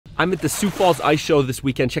I'm at the Sioux Falls Ice Show this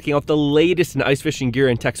weekend checking out the latest in ice fishing gear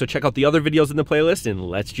and tech, so check out the other videos in the playlist and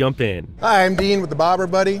let's jump in. Hi, I'm Dean with the Bobber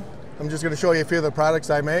Buddy. I'm just going to show you a few of the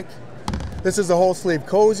products I make. This is a whole sleeve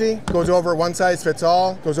cozy, goes over one size fits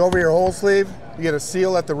all, goes over your whole sleeve. You get a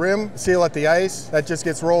seal at the rim, seal at the ice, that just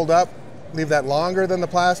gets rolled up. Leave that longer than the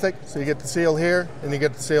plastic, so you get the seal here and you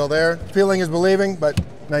get the seal there. Feeling is believing, but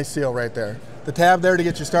nice seal right there. The tab there to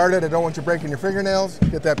get you started. I don't want you breaking your fingernails.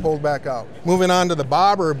 Get that pulled back out. Moving on to the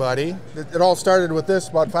Bobber Buddy. It all started with this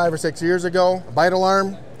about 5 or 6 years ago. A bite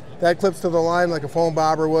alarm. That clips to the line like a foam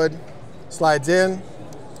bobber would. Slides in,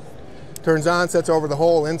 turns on, sets over the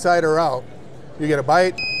hole inside or out. You get a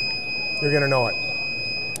bite, you're gonna know it.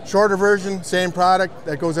 Shorter version, same product,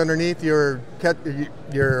 that goes underneath your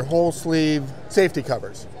whole sleeve safety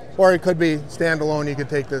covers. Or it could be standalone, you could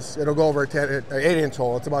take this, it'll go over an 8-inch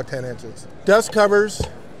hole, it's about 10 inches. Dust covers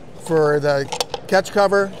for the catch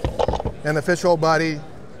cover and the fish hole body.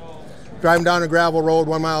 Driving down a gravel road,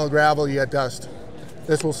 1 mile of gravel, you get dust.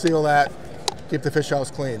 This will seal that, keep the fish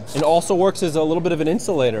house clean. It also works as a little bit of an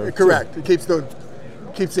insulator. Correct, it keeps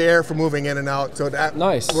the air from moving in and out, so that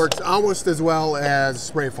works almost as well as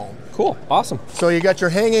spray foam. Cool, awesome. So you got your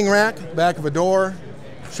hanging rack, back of a door,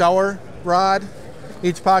 shower rod.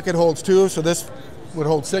 Each pocket holds 2, so this would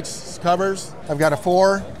hold 6 covers. I've got a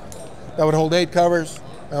 4 that would hold 8 covers.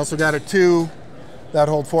 I also got a 2 that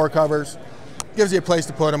would hold 4 covers. Gives you a place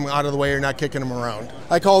to put them out of the way, you're not kicking them around.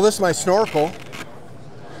 I call this my Snorkle.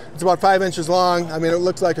 It's about 5 inches long. I mean, it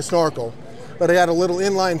looks like a snorkel, but I got a little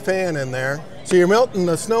inline fan in there. So you're melting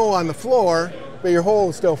the snow on the floor, but your hole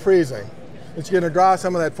is still freezing. It's gonna draw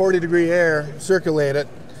some of that 40-degree air, circulate it.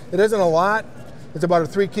 It isn't a lot. It's about a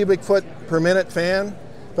 3 cubic foot per minute fan,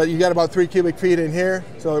 but you got about 3 cubic feet in here,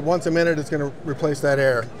 so once a minute it's gonna replace that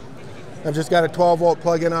air. I've just got a 12-volt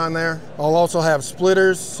plug-in on there. I'll also have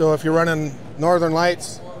splitters, so if you're running Northern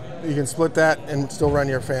Lights, you can split that and still run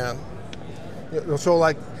your fan. It'll show,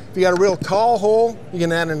 like, if you got a real tall hole, you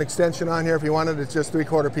can add an extension on here if you wanted. It's just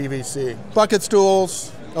 3/4 PVC. Bucket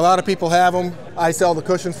stools, a lot of people have them. I sell the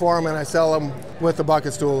cushions for them, and I sell them with the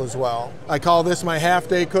bucket stool as well. I call this my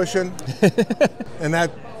half-day cushion, and the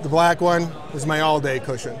black one is my all-day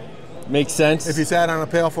cushion. Makes sense. If you sat on a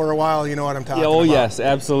pail for a while, you know what I'm talking about. Oh yes,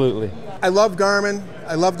 absolutely. I love Garmin.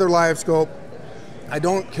 I love their live scope. I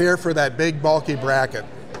don't care for that big, bulky bracket.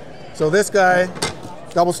 So this guy,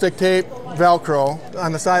 double stick tape, Velcro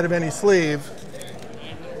on the side of any sleeve,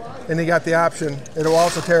 and you got the option. It'll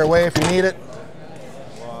also tear away if you need it.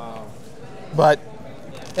 Wow. But,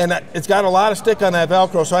 and it's got a lot of stick on that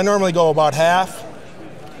Velcro, so I normally go about half.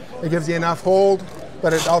 It gives you enough hold,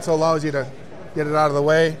 but it also allows you to get it out of the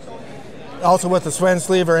way. Also with the Sven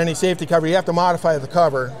sleeve or any safety cover, you have to modify the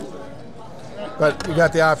cover, but you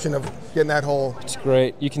got the option of getting that hole. It's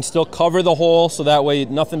great. You can still cover the hole so that way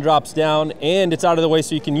nothing drops down, and it's out of the way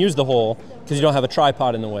so you can use the hole because you don't have a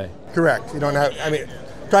tripod in the way. Correct. You don't have, I mean,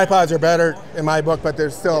 tripods are better in my book, but they're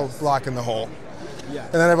still blocking the hole. Yeah.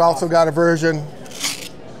 And then I've also got a version,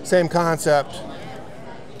 same concept,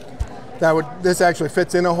 this actually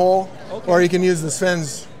fits in a hole, or you can use the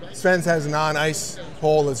Sven's. Sven's has an on-ice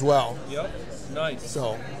hole as well. Yep, nice.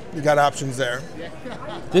 So you got options there.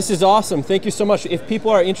 This is awesome. Thank you so much. If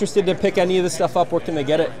people are interested to pick any of this stuff up, where can they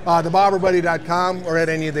get it? Thebobberbuddy.com or at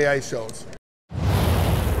any of the ice shows.